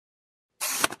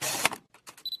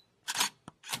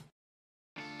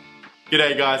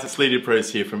G'day guys, it's Leader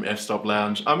Pros here from F-Stop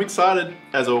Lounge. I'm excited,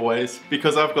 as always,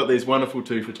 because I've got these wonderful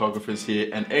two photographers here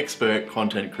and expert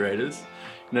content creators.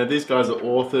 You know, these guys are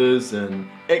authors and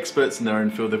experts in their own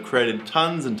field. They've created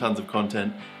tons and tons of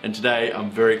content, and today I'm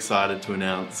very excited to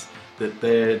announce that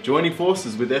they're joining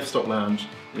forces with F-Stop Lounge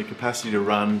in a capacity to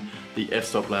run the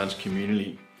F-Stop Lounge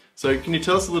community. So can you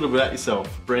tell us a little bit about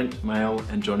yourself, Brent Mail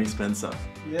and Johnny Spencer?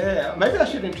 Yeah, maybe I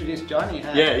should introduce Johnny,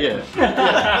 huh? Yeah.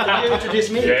 Can you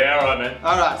introduce me? Yeah, alright man.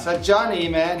 Alright, so Johnny,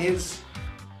 man, he's,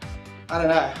 I don't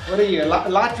know, what are you?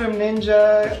 Lightroom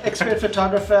ninja, expert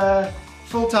photographer,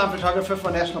 full-time photographer for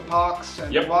national parks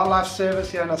and wildlife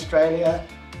service here in Australia.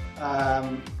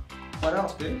 What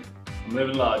else, dude? I'm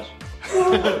living large.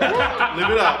 live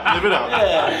it up.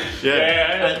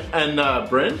 Yeah. And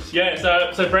Brent? Yeah,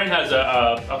 so Brent has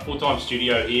a full-time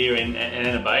studio here in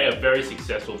Anna Bay, a very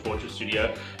successful portrait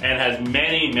studio, and has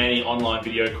many online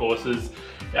video courses.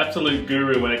 Absolute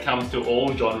guru when it comes to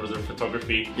all genres of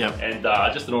photography, and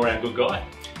just an all-round good guy.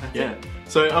 Yeah.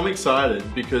 So I'm excited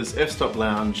because F-Stop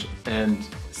Lounge and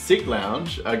SIC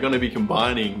Lounge are going to be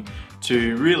combining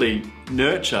to really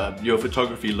nurture your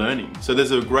photography learning. So there's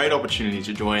a great opportunity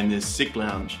to join this SIC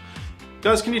Lounge.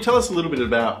 Guys, can you tell us a little bit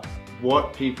about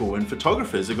what people and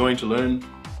photographers are going to learn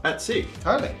at SIC?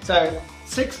 Totally. So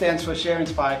SIC stands for Share,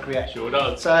 Inspire, Create. Sure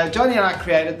does. So Johnny and I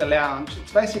created the lounge.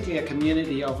 It's basically a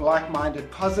community of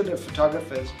like-minded, positive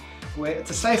photographers where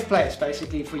it's a safe place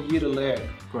basically for you to learn.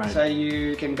 Great. So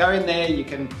you can go in there, you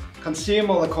can consume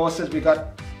all the courses. We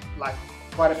got like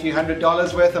quite a few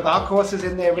 $100s worth of our courses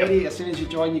in there ready. As soon as you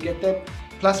join, you get them.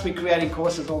 Plus we're creating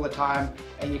courses all the time,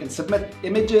 and you can submit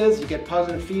images, you get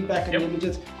positive feedback on the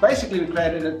images. Basically we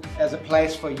created it as a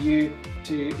place for you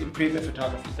to improve your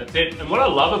photography. That's it. And what I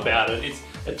love about it, it's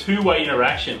a two-way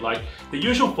interaction. Like the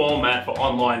usual format for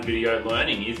online video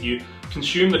learning is you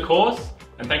consume the course,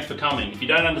 and thanks for coming. If you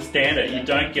don't understand it, you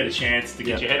don't get a chance to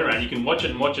get your head around. You can watch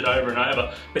it and watch it over and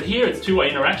over. But here it's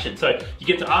two-way interaction. So you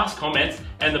get to ask comments,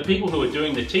 and the people who are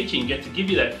doing the teaching get to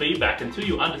give you that feedback until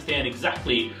you understand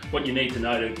exactly what you need to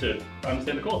know to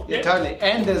understand the course. Yeah, totally.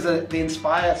 And there's the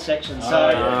Inspire section.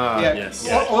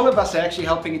 So all of us are actually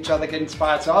helping each other get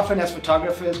inspired. So often as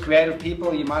photographers, creative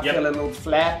people, you might feel a little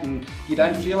flat and you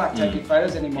don't feel like taking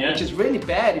photos anymore, which is really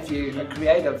bad if you're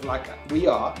creative like we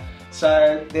are.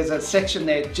 So there's a section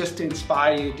there just to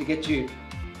inspire you, to get you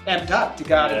amped up to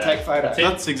go out and take photos.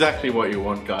 That's exactly what you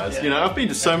want, guys. You know, I've been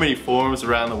to so many forums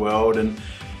around the world, and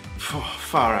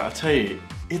far out, I tell you,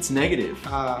 it's negative.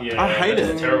 I hate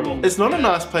it. It's terrible. It's not a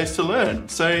nice place to learn.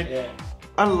 So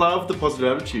I love the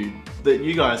positive attitude that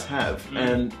you guys have,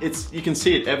 and you can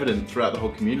see it evident throughout the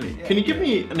whole community. Can you give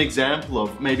me an example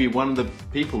of maybe one of the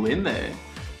people in there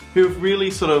who have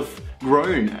really sort of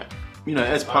grown, you know,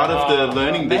 as part of the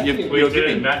learning that you're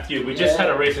giving? Matthew. We just had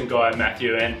a recent guy,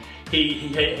 Matthew, and he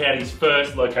had his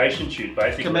first location shoot,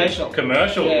 basically.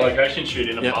 Commercial location shoot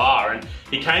in a bar, and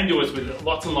he came to us with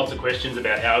lots and lots of questions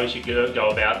about how he should go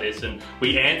about this, and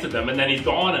we answered them, and then he's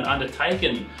gone and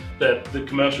undertaken the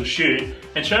commercial shoot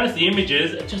and shown us the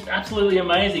images. It's just absolutely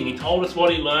amazing. He told us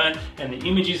what he learned, and the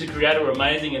images he created were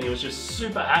amazing, and he was just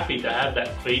super happy to have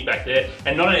that feedback there.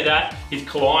 And not only that, his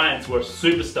clients were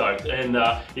super stoked, and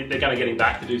they're going to get him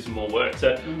back to do some more work.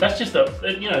 So that's just a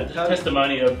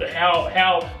testimony of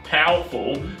how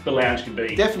powerful the lounge can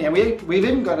be. Definitely, and we've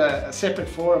even got a separate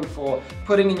forum for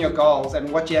putting in your goals and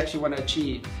what you actually want to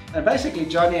achieve. And basically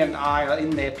Johnny and I are in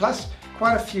there, plus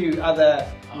quite a few other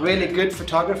really good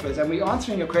photographers, and we're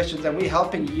answering your questions and we're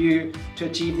helping you to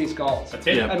achieve these goals. That's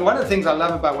it. And one of the things I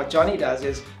love about what Johnny does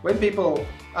is when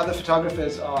other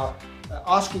photographers are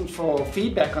asking for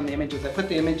feedback on the images, they put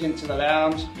the image into the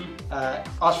lounge,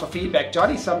 ask for feedback.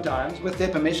 Johnny sometimes, with their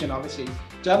permission obviously,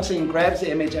 jumps in, grabs the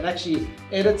image and actually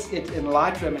edits it in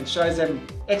Lightroom and shows them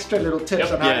extra little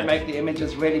tips on how to make the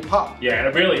images really pop. Yeah, and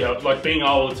it really helps, like being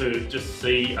able to just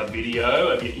see a video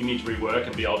of your image rework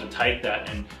and be able to take that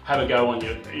and have a go on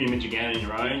your image again in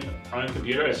your own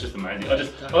computer. It's just amazing. I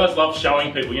just love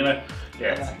showing people, you know.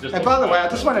 And by the way, I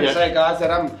just wanted to say, guys,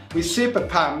 that we're super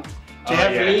pumped to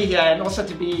have Lee here, and also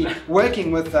to be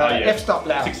working with F-Stop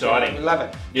Lounge. It's exciting. We love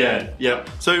it. Yeah.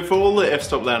 So for all the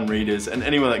F-Stop Lounge readers and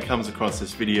anyone that comes across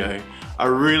this video, I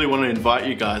really want to invite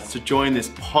you guys to join this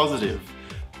positive,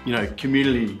 you know,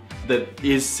 community that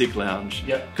is SIC Lounge.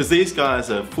 Because these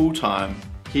guys are full-time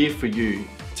here for you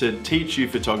to teach you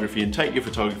photography and take your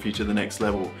photography to the next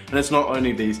level. And it's not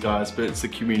only these guys, but it's the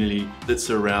community that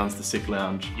surrounds the SIC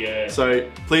Lounge. So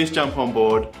please jump on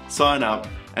board, sign up,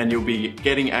 and you'll be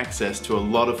getting access to a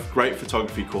lot of great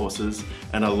photography courses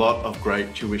and a lot of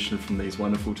great tuition from these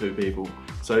wonderful two people.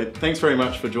 So thanks very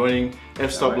much for joining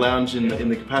F-Stop Lounge in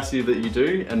the capacity that you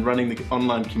do and running the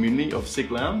online community of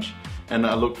SIC Lounge, and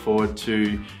I look forward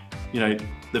to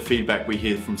the feedback we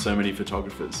hear from so many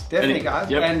photographers. Definitely,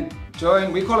 guys. Yep. And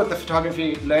join, we call it the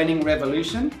photography learning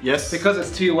revolution. Yes. Because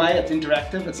it's two-way, it's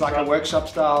interactive, it's like a workshop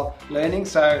style learning,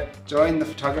 so join the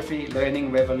photography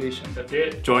learning revolution. That's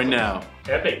it. Join now.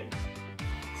 Epic.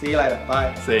 See you later,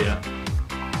 bye. See ya.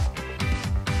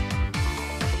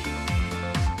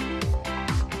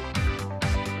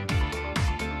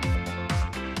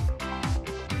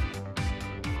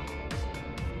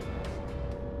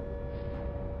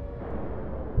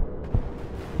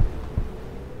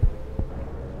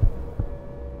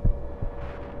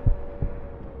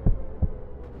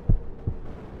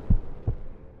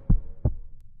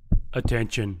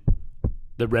 Attention,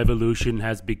 the revolution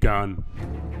has begun.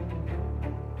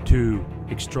 2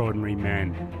 extraordinary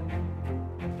men.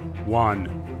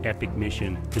 1 epic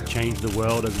mission to change the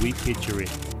world as we picture it,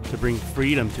 to bring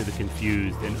freedom to the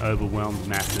confused and overwhelmed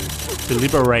masses, to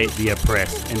liberate the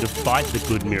oppressed and to fight the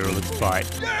good mirrorless fight.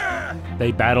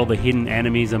 They battle the hidden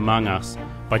enemies among us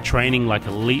by training like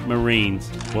elite Marines,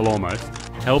 well almost,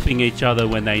 helping each other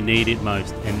when they need it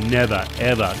most and never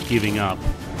ever giving up.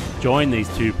 Join these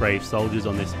 2 brave soldiers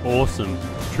on this awesome,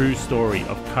 true story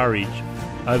of courage,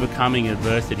 overcoming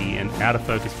adversity and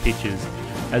out-of-focus pictures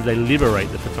as they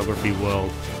liberate the photography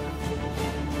world.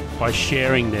 By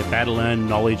sharing their battle-earned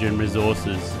knowledge and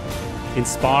resources,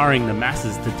 inspiring the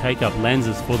masses to take up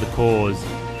lenses for the cause,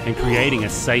 and creating a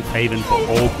safe haven for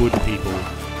all good people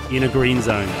in a green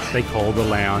zone they call the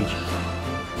lounge.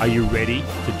 Are you ready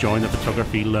to join the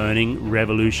photography learning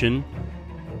revolution?